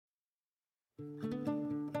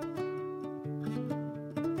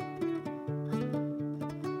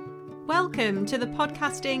Welcome to the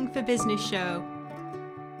Podcasting for Business show.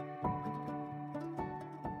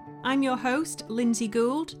 I'm your host, Lindsay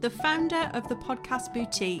Gould, the founder of the Podcast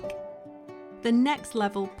Boutique, the next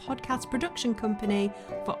level podcast production company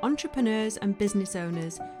for entrepreneurs and business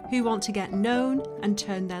owners who want to get known and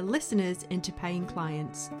turn their listeners into paying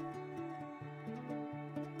clients.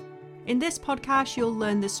 In this podcast, you'll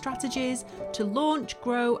learn the strategies to launch,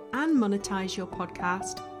 grow, and monetize your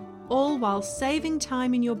podcast, all while saving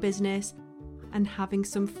time in your business and having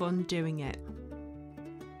some fun doing it.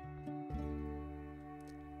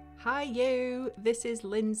 Hi you, this is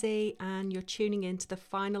Lindsay and you're tuning in to the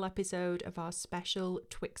final episode of our special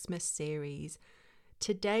Twixmas series.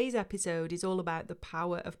 Today's episode is all about the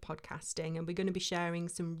power of podcasting, and we're going to be sharing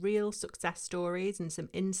some real success stories and some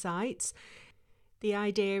insights. The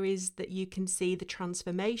idea is that you can see the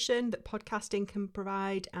transformation that podcasting can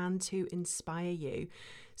provide and to inspire you.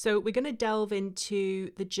 So we're going to delve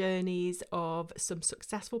into the journeys of some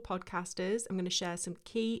successful podcasters. I'm going to share some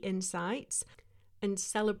key insights and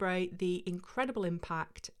celebrate the incredible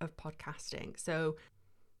impact of podcasting. So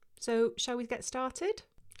shall we get started?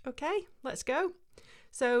 Okay, let's go.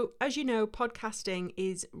 So as you know, podcasting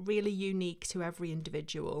is really unique to every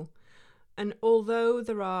individual. And although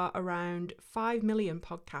there are around 5 million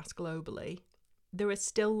podcasts globally, there are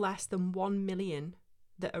still less than 1 million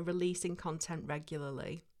that are releasing content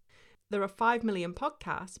regularly. There are 5 million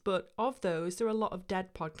podcasts, but of those, there are a lot of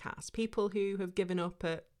dead podcasts, people who have given up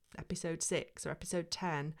at episode 6 or episode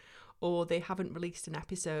 10, or they haven't released an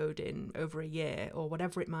episode in over a year or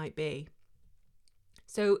whatever it might be.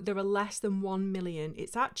 So there are less than 1 million.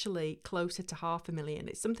 It's actually closer to 500,000.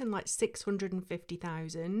 It's something like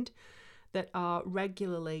 650,000 that are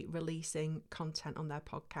regularly releasing content on their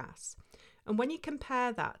podcasts. And when you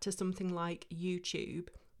compare that to something like YouTube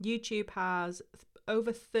has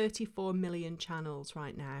over 34 million channels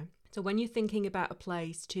right now. So when you're thinking about a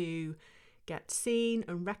place to get seen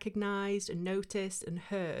and recognised and noticed and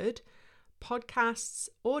heard, podcasts,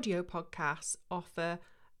 audio podcasts offer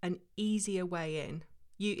an easier way in.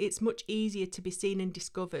 It's much easier to be seen and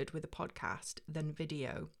discovered with a podcast than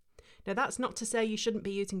video. Now, that's not to say you shouldn't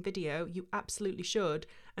be using video. You absolutely should.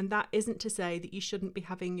 And that isn't to say that you shouldn't be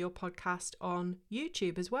having your podcast on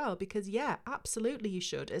YouTube as well, because yeah, absolutely you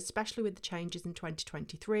should, especially with the changes in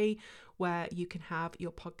 2023, where you can have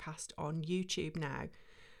your podcast on YouTube now.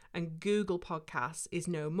 And Google Podcasts is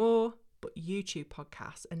no more, but YouTube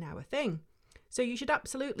podcasts are now a thing. So you should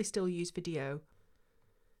absolutely still use video.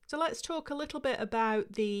 So let's talk a little bit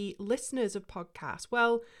about the listeners of podcasts.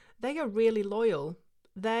 Well, they are really loyal.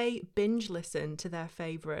 They binge listen to their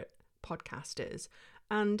favourite podcasters,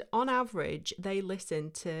 and on average they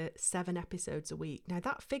listen to 7 episodes a week. Now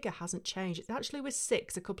that figure hasn't changed. It actually was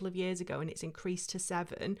 6 a couple of years ago and it's increased to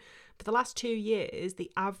 7. For the last 2 years,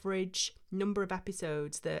 the average number of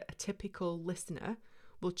episodes that a typical listener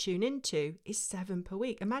will tune into is 7 per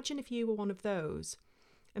week. Imagine if you were one of those.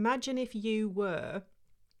 Imagine if you were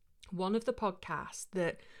one of the podcasts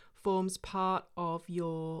that forms part of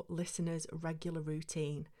your listeners' regular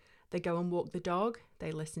routine. They go and walk the dog,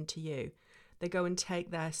 they listen to you. They go and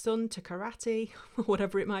take their son to karate, or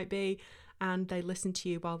whatever it might be, and they listen to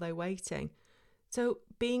you while they're waiting. So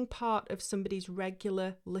being part of somebody's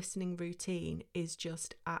regular listening routine is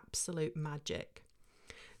just absolute magic.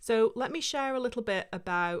 So let me share a little bit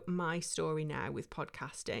about my story now with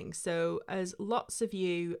podcasting. So as lots of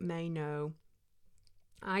you may know,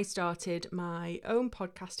 I started my own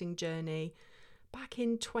podcasting journey back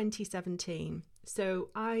in 2017. So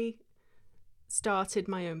I started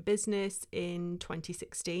my own business in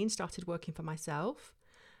 2016, started working for myself.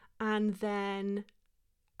 And then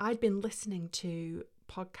I'd been listening to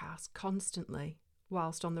podcasts constantly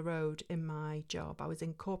whilst on the road in my job. I was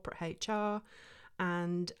in corporate HR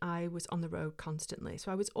and I was on the road constantly.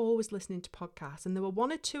 So I was always listening to podcasts. And there were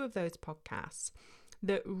 1 or 2 of those podcasts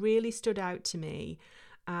that really stood out to me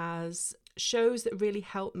as shows that really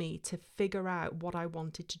helped me to figure out what I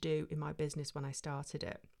wanted to do in my business when I started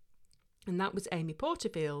it. And that was Amy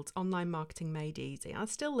Porterfield's Online Marketing Made Easy. I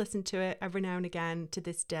still listen to it every now and again to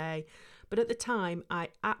this day, but at the time I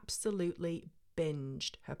absolutely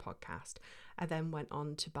binged her podcast. I then went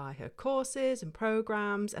on to buy her courses and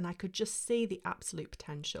programs, and I could just see the absolute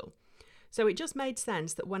potential. So it just made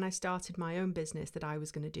sense that when I started my own business that I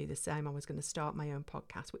was going to do the same. I was going to start my own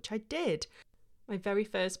podcast, which I did. My very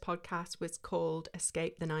first podcast was called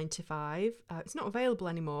Escape the 9 to 5. It's not available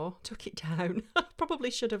anymore. Took it down.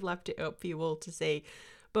 Probably should have left it up for you all to see.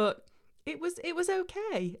 But It was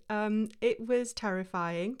okay. It was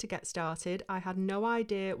terrifying to get started. I had no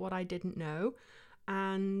idea what I didn't know,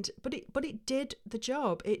 and but it did the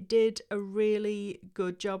job. It did a really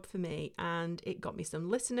good job for me, and it got me some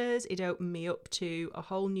listeners. It opened me up to a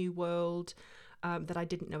whole new world that I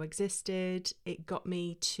didn't know existed. It got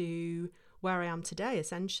me to where I am today,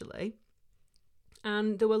 essentially.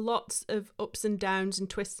 And there were lots of ups and downs and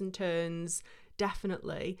twists and turns,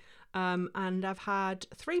 definitely. And I've had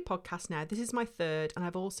 3 podcasts now. This is my 3rd, and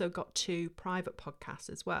I've also got 2 private podcasts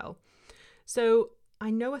as well. So I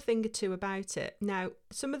know a thing or two about it. Now,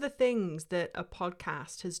 some of the things that a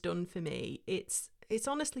podcast has done for me, it's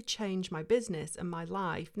honestly changed my business and my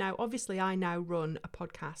life. Now, obviously, I now run a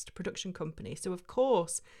podcast production company, so of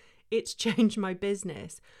course, it's changed my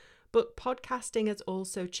business. But podcasting has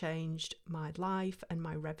also changed my life and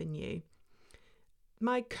my revenue.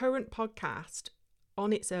 My current podcast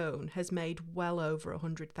on its own has made well over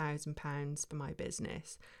 £100,000 for my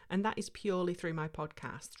business. And that is purely through my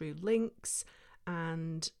podcast, through links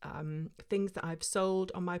and things that I've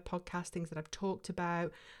sold on my podcast, things that I've talked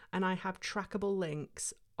about. And I have trackable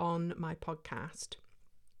links on my podcast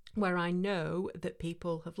where I know that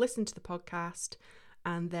people have listened to the podcast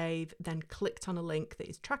and they've then clicked on a link that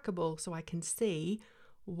is trackable so I can see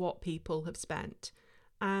what people have spent.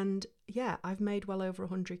 And yeah, I've made well over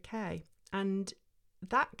 100k, and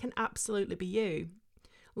that can absolutely be you.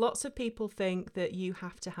 Lots of people think that you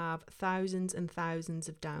have to have thousands and thousands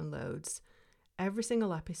of downloads every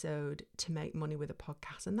single episode to make money with a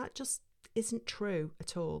podcast, and that just isn't true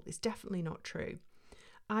at all. It's definitely not true.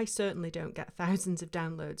 I certainly don't get thousands of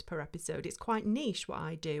downloads per episode. It's quite niche what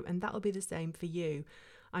I do, and that'll be the same for you.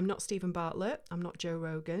 I'm not Stephen Bartlett, I'm not Joe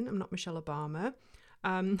Rogan, I'm not Michelle Obama,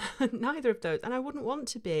 neither of those, and I wouldn't want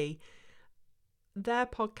to be. Their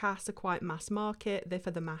podcasts are quite mass market, they're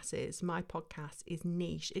for the masses. My podcast is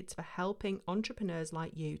niche. It's for helping entrepreneurs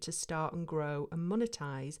like you to start and grow and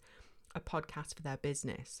monetize a podcast for their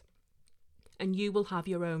business. And you will have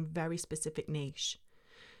your own very specific niche.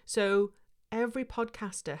 So every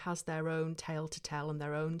podcaster has their own tale to tell and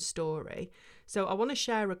their own story. So I want to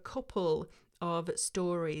share a couple of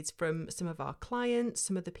stories from some of our clients,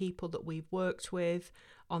 some of the people that we've worked with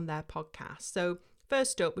on their podcast. So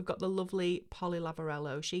first up, we've got the lovely Polly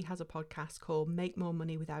Lavarello. She has a podcast called Make More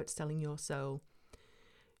Money Without Selling Your Soul.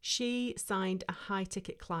 She signed a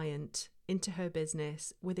high-ticket client into her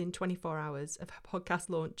business within 24 hours of her podcast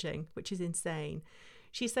launching, which is insane.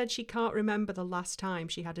 She said she can't remember the last time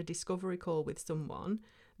she had a discovery call with someone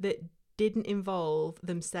that didn't involve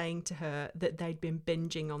them saying to her that they'd been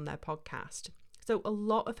binging on their podcast. So a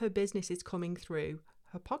lot of her business is coming through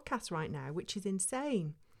her podcast right now, which is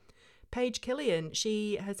insane. Paige Killian,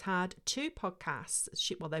 she has had 2 podcasts.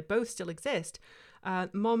 They both still exist.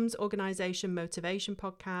 Mom's Organisation Motivation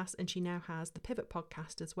podcast, and she now has the Pivot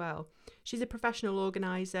podcast as well. She's a professional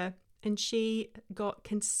organiser, and she got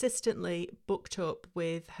consistently booked up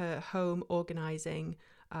with her home organising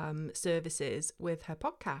services with her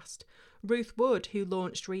podcast. Ruth Wood, who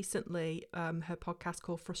launched recently her podcast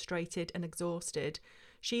called Frustrated and Exhausted,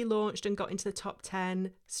 she launched and got into the top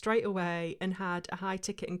 10 straight away and had a high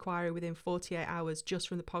ticket inquiry within 48 hours just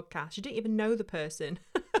from the podcast. She didn't even know the person,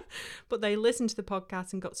 but they listened to the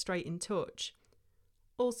podcast and got straight in touch.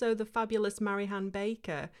 Also, the fabulous Marianne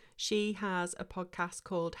Baker, she has a podcast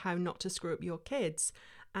called How Not to Screw Up Your Kids.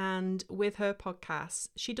 And with her podcast,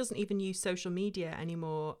 she doesn't even use social media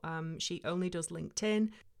anymore. She only does LinkedIn.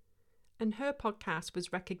 And her podcast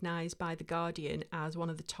was recognised by The Guardian as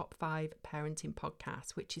one of the top 5 parenting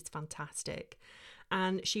podcasts, which is fantastic.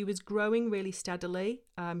 And she was growing really steadily.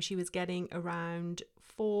 She was getting around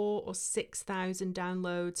 4,000 or 6,000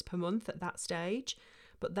 downloads per month at that stage.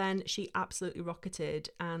 But then she absolutely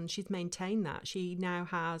rocketed, and she's maintained that. She now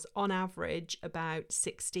has, on average, about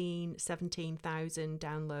 17,000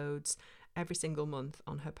 downloads every single month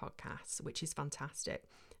on her podcasts, which is fantastic.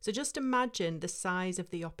 So just imagine the size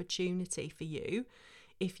of the opportunity for you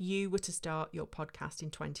if you were to start your podcast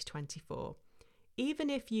in 2024. Even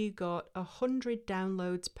if you got 100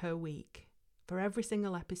 downloads per week for every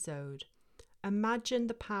single episode, imagine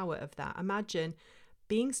the power of that. Imagine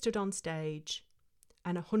being stood on stage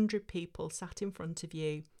and 100 people sat in front of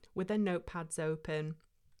you with their notepads open,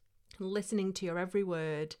 listening to your every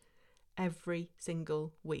word every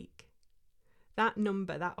single week. That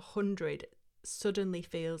number, that 100, suddenly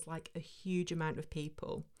feels like a huge amount of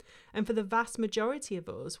people. And for the vast majority of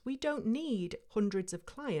us, we don't need hundreds of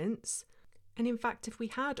clients. And in fact, if we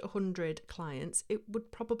had 100 clients, it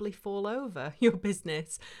would probably fall over your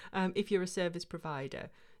business if you're a service provider.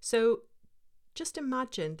 So just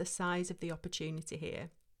imagine the size of the opportunity here.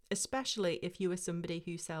 especially if you are somebody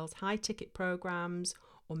who sells high ticket programs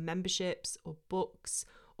or memberships or books,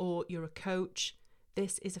 or you're a coach.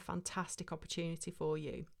 This is a fantastic opportunity for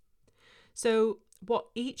you. So what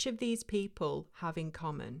each of these people have in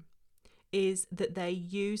common is that they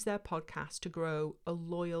use their podcast to grow a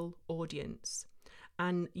loyal audience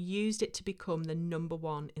and used it to become the number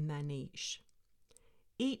one in their niche.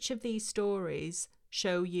 Each of these stories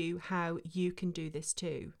show you how you can do this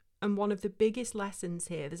too. And one of the biggest lessons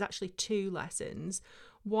here, there's actually two lessons.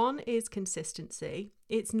 One is consistency.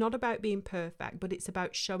 It's not about being perfect, but it's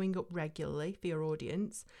about showing up regularly for your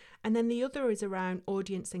audience. And then the other is around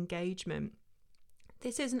audience engagement.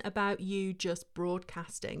 This isn't about you just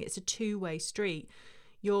broadcasting. It's a two-way street.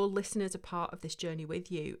 Your listeners are part of this journey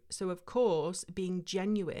with you. So of course, being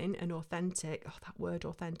genuine and authentic, that word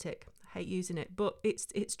authentic, I hate using it, but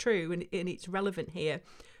it's true and it's relevant here.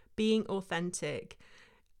 Being authentic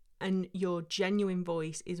and your genuine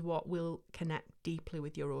voice is what will connect deeply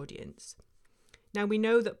with your audience. Now, we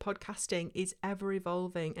know that podcasting is ever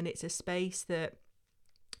evolving, and it's a space that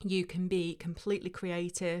you can be completely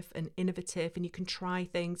creative and innovative, and you can try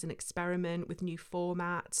things and experiment with new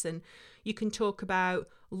formats, and you can talk about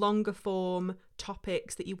longer form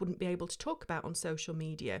topics that you wouldn't be able to talk about on social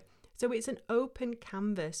media. So it's an open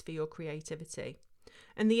canvas for your creativity.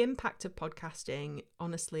 And the impact of podcasting,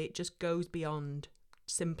 honestly, it just goes beyond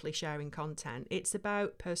simply sharing content. It's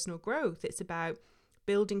about personal growth. It's about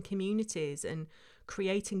building communities and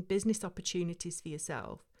creating business opportunities for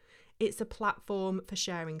yourself. It's a platform for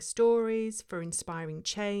sharing stories, for inspiring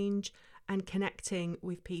change, and connecting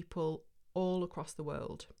with people all across the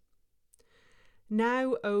world.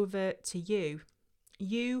 Now over to you.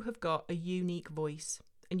 You have got a unique voice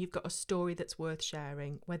and you've got a story that's worth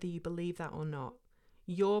sharing, whether you believe that or not.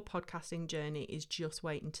 Your podcasting journey is just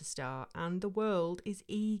waiting to start, and the world is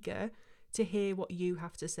eager to hear what you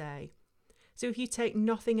have to say. So if you take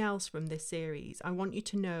nothing else from this series, I want you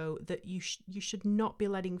to know that you should not be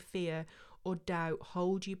letting fear or doubt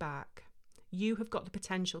hold you back. You have got the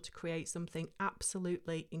potential to create something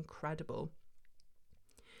absolutely incredible.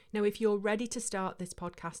 Now, if you're ready to start this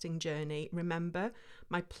podcasting journey, remember,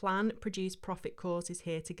 my Plan, Produce, Profit course is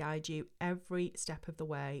here to guide you every step of the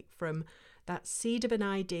way, from that seed of an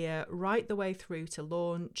idea right the way through to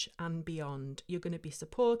launch and beyond. You're going to be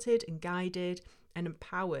supported and guided and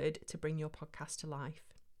empowered to bring your podcast to life.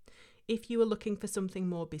 If you are looking for something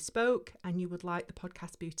more bespoke and you would like the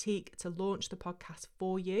Podcast Boutique to launch the podcast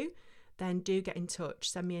for you, then do get in touch.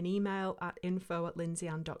 Send me an email at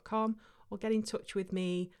info@lindsayann.com or get in touch with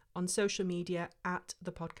me on social media at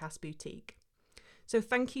the Podcast Boutique. So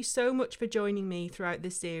thank you so much for joining me throughout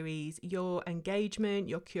this series. Your engagement,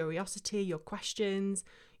 your curiosity, your questions,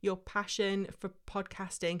 your passion for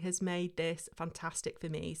podcasting has made this fantastic for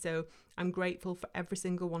me. So I'm grateful for every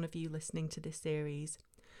single one of you listening to this series.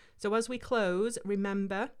 So as we close,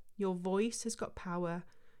 remember, your voice has got power.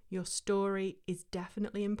 Your story is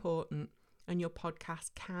definitely important, and your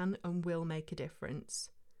podcast can and will make a difference.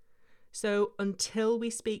 So until we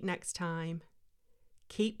speak next time,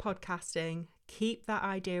 keep podcasting, keep that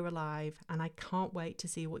idea alive, and I can't wait to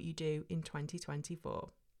see what you do in 2024.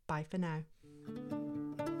 Bye for now.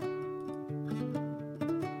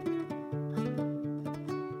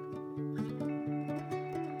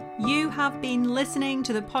 You have been listening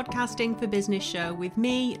to the Podcasting for Business show with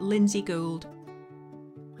me, Lindsay Gould.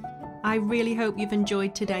 I really hope you've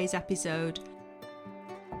enjoyed today's episode.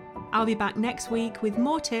 I'll be back next week with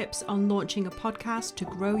more tips on launching a podcast to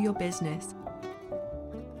grow your business.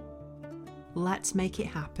 Let's make it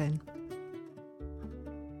happen.